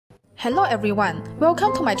Hello everyone,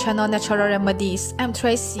 welcome to my channel Natural Remedies. I'm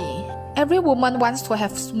Tracy. Every woman wants to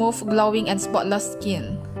have smooth, glowing and spotless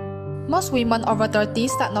skin. Most women over 30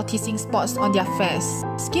 start noticing spots on their face.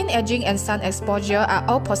 Skin aging and sun exposure are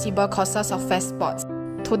all possible causes of face spots.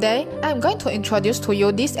 Today, I'm going to introduce to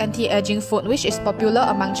you this anti-aging food which is popular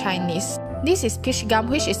among Chinese. This is peach gum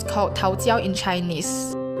which is called taojiao in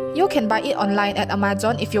Chinese. You can buy it online at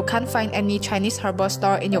Amazon if you can't find any Chinese herbal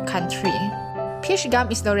store in your country. Peach gum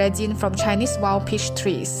is the resin from Chinese wild peach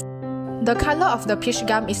trees. The color of the peach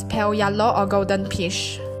gum is pale yellow or golden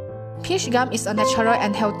peach. Peach gum is a natural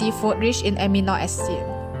and healthy food rich in amino acid,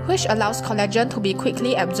 which allows collagen to be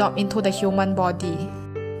quickly absorbed into the human body.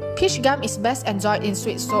 Peach gum is best enjoyed in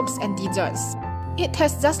sweet soups and desserts. It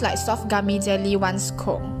tastes just like soft gummy jelly once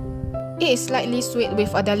cooked. It is slightly sweet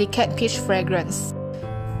with a delicate peach fragrance.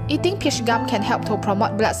 Eating peach gum can help to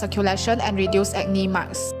promote blood circulation and reduce acne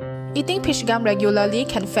marks. Eating peach gum regularly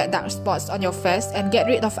can fade dark spots on your face and get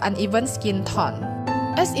rid of uneven skin tone.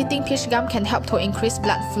 As eating peach gum can help to increase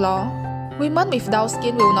blood flow, women with dull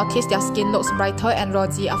skin will notice their skin looks brighter and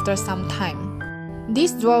rosy after some time.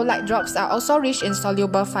 These dual-like drops are also rich in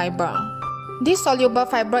soluble fiber. This soluble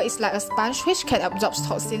fiber is like a sponge which can absorb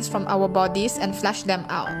toxins from our bodies and flush them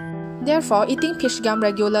out. Therefore, eating peach gum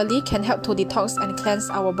regularly can help to detox and cleanse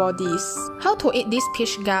our bodies. How to eat this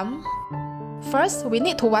peach gum? First, we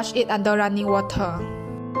need to wash it under running water.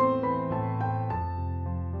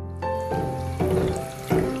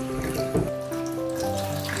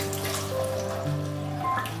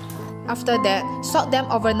 After that, soak them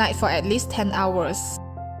overnight for at least 10 hours.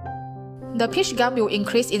 The peach gum will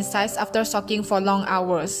increase in size after soaking for long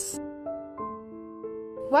hours.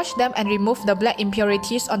 Wash them and remove the black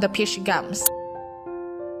impurities on the peach gums.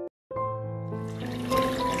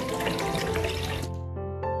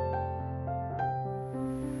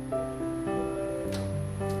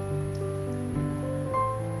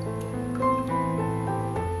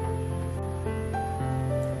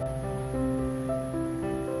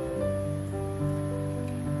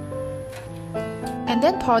 And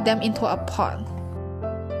then pour them into a pot.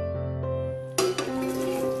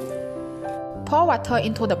 Pour water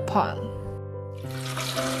into the pot.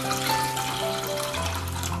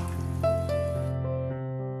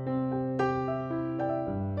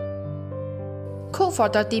 Cook for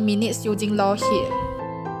 30 minutes using low heat.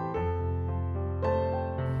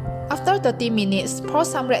 After 30 minutes, pour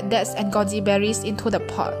some red dates and goji berries into the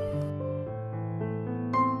pot.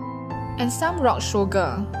 And some rock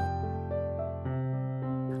sugar.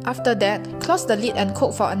 After that, close the lid and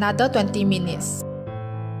cook for another 20 minutes.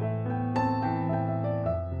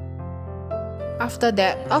 After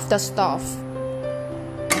that, off the stove.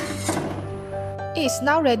 It is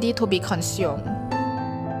now ready to be consumed.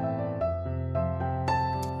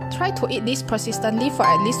 Try to eat this persistently for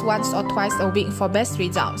at least once or twice a week for best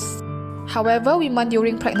results. However, women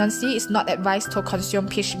during pregnancy is not advised to consume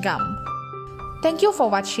peach gum. Thank you for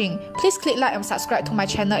watching. Please click like and subscribe to my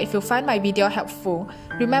channel if you find my video helpful.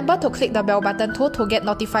 Remember to click the bell button too to get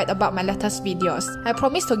notified about my latest videos. I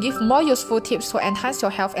promise to give more useful tips to enhance your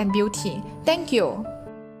health and beauty. Thank you.